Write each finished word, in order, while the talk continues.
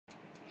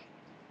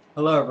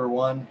Hello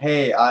everyone.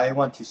 Hey, I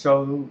want to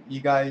show you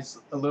guys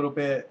a little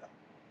bit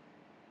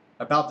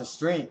about this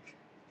drink.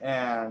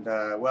 And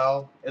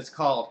well, it's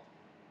called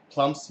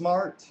Plum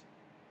Smart.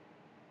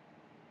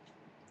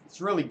 It's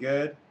really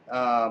good.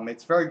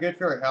 It's very good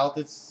for your health.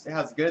 It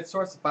has a good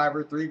source of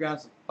fiber, 3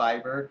 grams of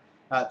fiber,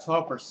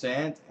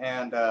 12%.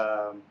 And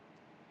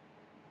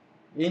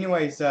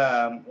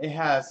it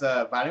has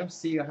vitamin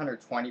C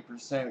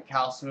 120%,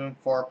 calcium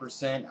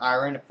 4%,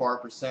 iron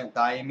 4%,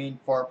 thiamine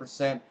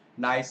 4%,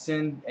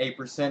 niacin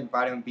 8%,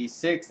 vitamin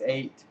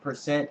B6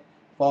 8%,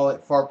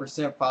 folate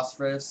 4%,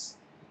 phosphorus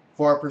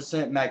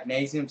 4%,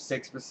 magnesium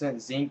 6%,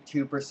 zinc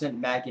 2%,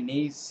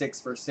 manganese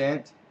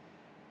 6%.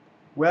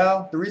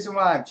 Well, the reason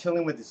why I'm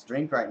chilling with this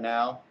drink right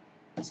now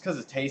is because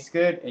it tastes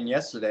good. And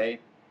yesterday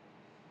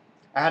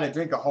I had to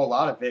drink a whole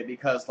lot of it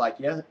because,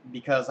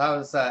 because I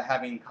was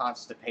having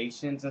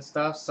constipations and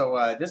stuff.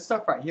 So this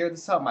stuff right here,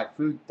 this helped my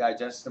food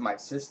digest in my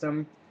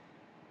system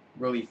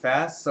really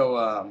fast.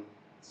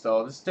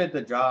 So this did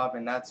the job,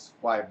 and that's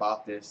why I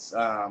bought this.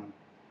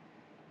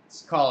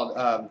 It's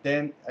called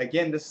then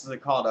again. This is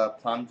called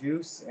plum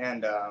juice,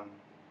 and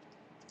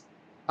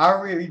I'll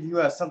read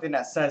you something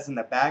that says in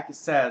the back. It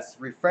says,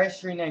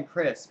 refreshing and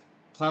crisp.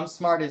 Plum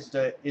Smart is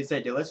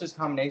a delicious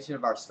combination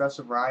of our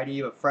special variety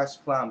of fresh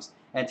plums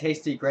and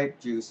tasty grape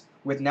juice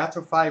with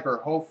natural fiber,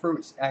 whole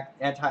fruits,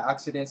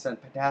 antioxidants,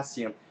 and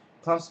potassium.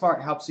 Plum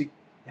Smart helps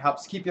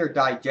keep your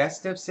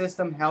digestive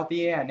system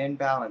healthy and in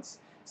balance.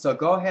 So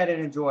go ahead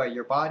and enjoy.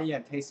 Your body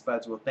and taste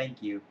buds will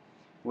thank you.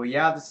 Well,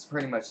 yeah, this is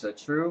pretty much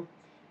true.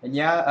 And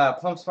yeah,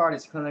 Plum Smart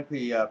is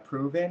clinically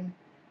proven.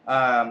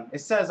 It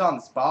says on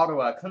this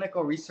bottle,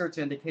 clinical research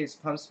indicates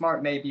Plum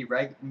Smart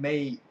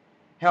may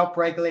help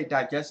regulate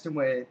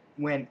digestion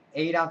when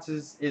 8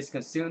 ounces is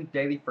consumed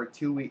daily for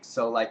 2 weeks.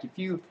 So, like, if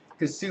you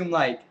consume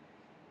like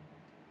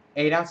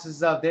 8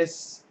 ounces of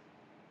this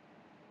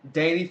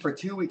daily for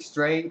 2 weeks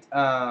straight,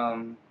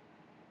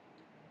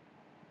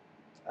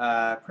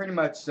 pretty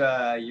much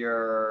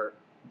your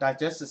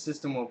digestive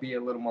system will be a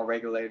little more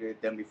regulated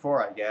than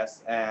before, I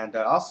guess. And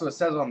also, it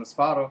says on this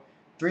bottle,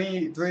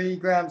 three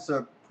grams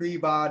of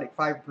prebiotic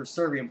fiber per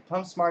serving.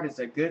 Plum Smart is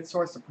a good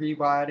source of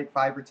prebiotic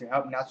fiber to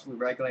help naturally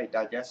regulate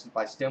digestion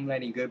by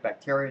stimulating good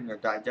bacteria in your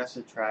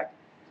digestive tract.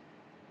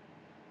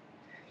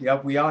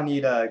 Yep, we all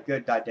need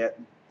good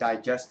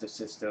digestive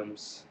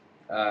systems.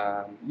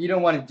 You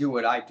don't want to do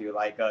what I do,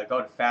 like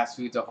go to fast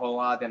foods a whole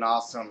lot, then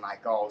also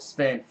like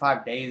spend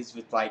 5 days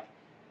with like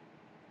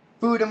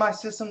food in my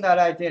system that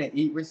I didn't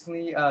eat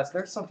recently.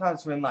 There's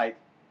sometimes when like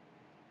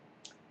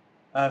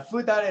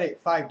food that I ate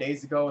 5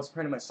 days ago is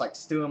pretty much like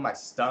still in my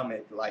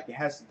stomach, like it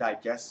hasn't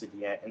digested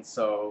yet, and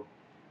so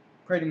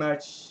pretty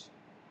much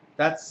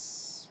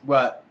that's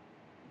what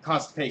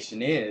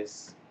constipation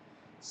is.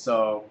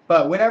 So,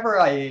 but whenever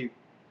I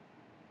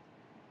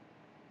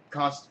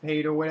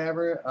constipate or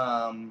whatever,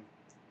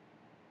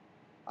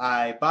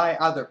 I buy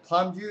either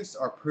plum juice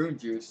or prune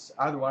juice.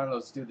 Either one of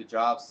those do the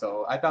job.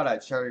 So I thought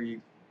I'd share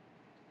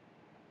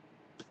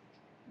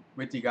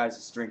with you guys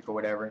this drink or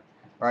whatever.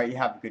 All right, you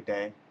have a good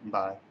day.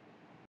 Bye.